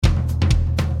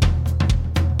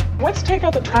What's take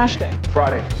out the trash day?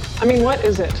 Friday. I mean, what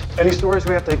is it? Any stories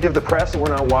we have to give the press that we're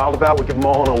not wild about, we give them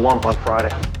all in a lump on Friday.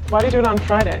 Why do you do it on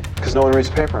Friday? Because no one reads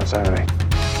the paper on Saturday.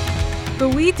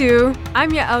 But we do.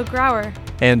 I'm Yael Grauer.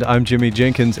 And I'm Jimmy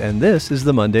Jenkins, and this is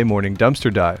the Monday Morning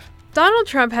Dumpster Dive. Donald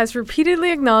Trump has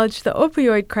repeatedly acknowledged the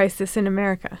opioid crisis in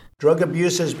America. Drug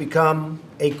abuse has become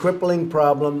a crippling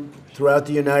problem throughout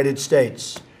the United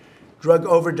States. Drug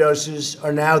overdoses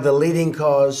are now the leading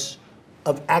cause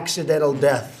of accidental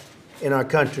death in our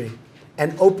country,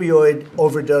 and opioid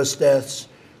overdose deaths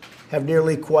have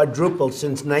nearly quadrupled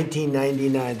since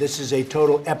 1999. This is a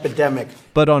total epidemic.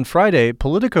 But on Friday,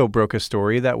 Politico broke a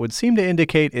story that would seem to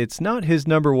indicate it's not his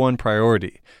number one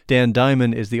priority. Dan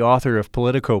Diamond is the author of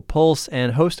Politico Pulse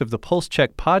and host of the Pulse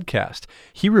Check podcast.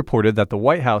 He reported that the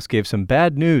White House gave some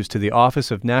bad news to the Office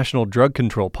of National Drug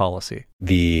Control Policy.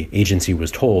 The agency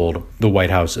was told the White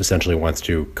House essentially wants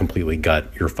to completely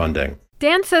gut your funding.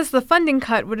 Dan says the funding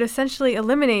cut would essentially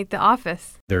eliminate the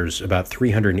office. There's about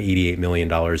 $388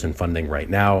 million in funding right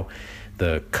now.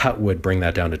 The cut would bring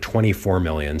that down to $24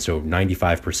 million, so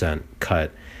 95%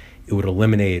 cut. It would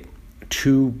eliminate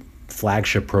two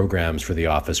flagship programs for the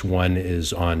office. One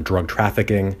is on drug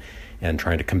trafficking and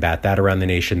trying to combat that around the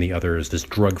nation. The other is this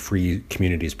drug-free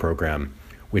communities program,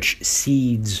 which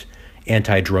seeds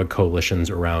anti-drug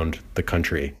coalitions around the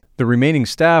country. The remaining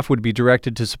staff would be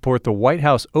directed to support the White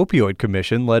House Opioid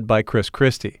Commission led by Chris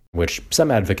Christie. Which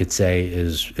some advocates say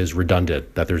is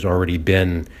redundant, that there's already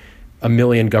been a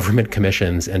million government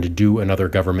commissions, and to do another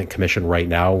government commission right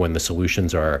now when the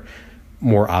solutions are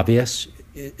more obvious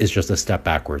is just a step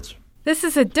backwards. This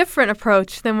is a different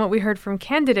approach than what we heard from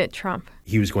candidate Trump.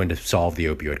 He was going to solve the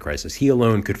opioid crisis. He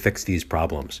alone could fix these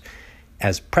problems.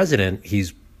 As president,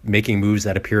 he's making moves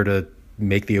that appear to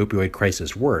make the opioid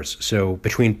crisis worse. So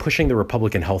between pushing the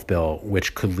Republican health bill,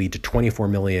 which could lead to 24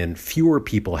 million fewer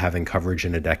people having coverage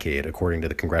in a decade, according to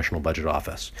the Congressional Budget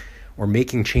Office, or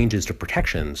making changes to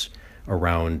protections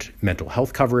around mental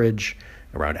health coverage,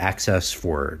 around access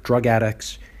for drug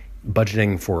addicts,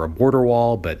 budgeting for a border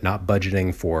wall, but not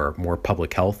budgeting for more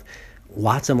public health,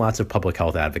 lots and lots of public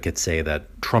health advocates say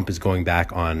that Trump is going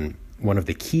back on one of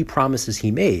the key promises he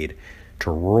made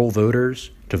to rural voters,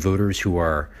 to voters who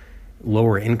are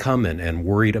lower income and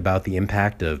worried about the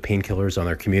impact of painkillers on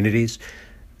their communities.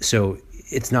 So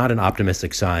it's not an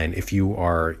optimistic sign if you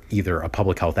are either a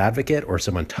public health advocate or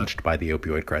someone touched by the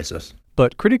opioid crisis.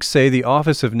 But critics say the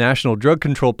Office of National Drug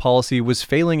Control Policy was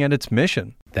failing at its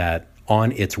mission. That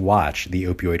on its watch, the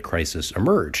opioid crisis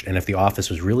emerged. And if the office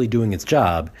was really doing its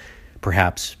job,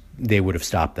 perhaps they would have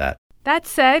stopped that. That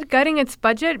said, gutting its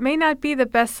budget may not be the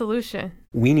best solution.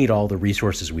 We need all the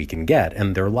resources we can get,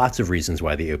 and there are lots of reasons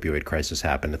why the opioid crisis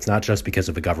happened. It's not just because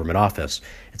of a government office.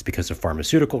 It's because of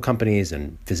pharmaceutical companies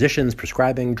and physicians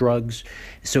prescribing drugs.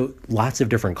 So lots of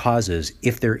different causes.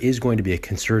 If there is going to be a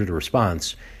concerted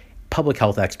response, public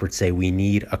health experts say we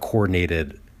need a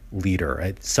coordinated leader,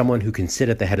 right? Someone who can sit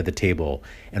at the head of the table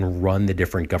and run the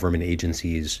different government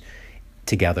agencies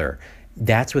together.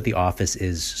 That's what the office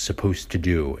is supposed to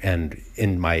do. And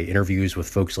in my interviews with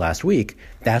folks last week,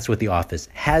 that's what the office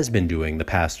has been doing the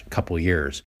past couple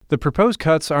years. The proposed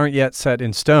cuts aren't yet set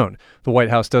in stone. The White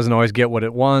House doesn't always get what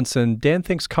it wants, and Dan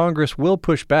thinks Congress will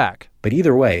push back. But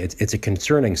either way, it's a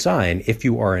concerning sign, if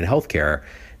you are in healthcare,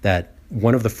 that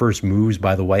one of the first moves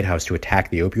by the White House to attack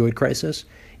the opioid crisis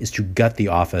is to gut the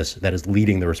office that is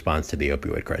leading the response to the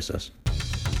opioid crisis.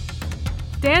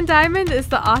 Dan Diamond is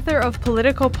the author of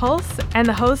Politico Pulse and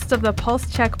the host of the Pulse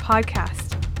Check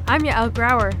podcast. I'm Yael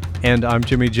Grauer. And I'm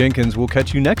Jimmy Jenkins. We'll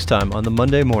catch you next time on the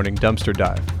Monday Morning Dumpster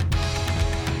Dive.